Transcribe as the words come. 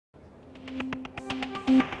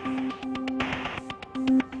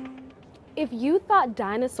If you thought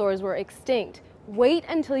dinosaurs were extinct, wait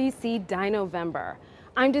until you see Dinovember.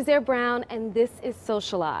 I'm Desiree Brown, and this is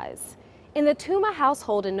Socialize. In the Tuma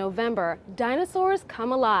household in November, dinosaurs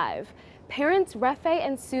come alive. Parents Refe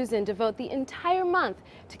and Susan devote the entire month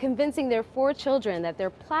to convincing their 4 children that their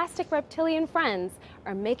plastic reptilian friends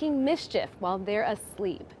are making mischief while they're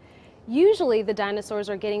asleep. Usually the dinosaurs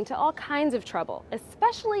are getting into all kinds of trouble,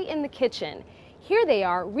 especially in the kitchen. Here they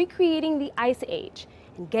are recreating the Ice Age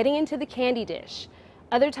and getting into the candy dish.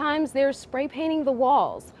 Other times they're spray painting the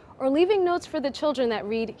walls or leaving notes for the children that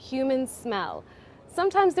read "human smell."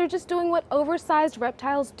 Sometimes they're just doing what oversized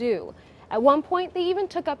reptiles do. At one point they even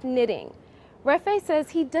took up knitting. Refe says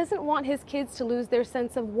he doesn't want his kids to lose their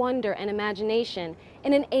sense of wonder and imagination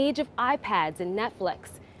in an age of iPads and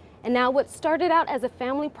Netflix. And now what started out as a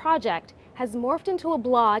family project has morphed into a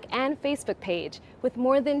blog and Facebook page with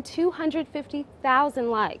more than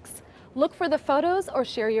 250,000 likes. Look for the photos or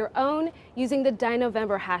share your own using the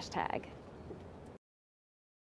Dinovember hashtag.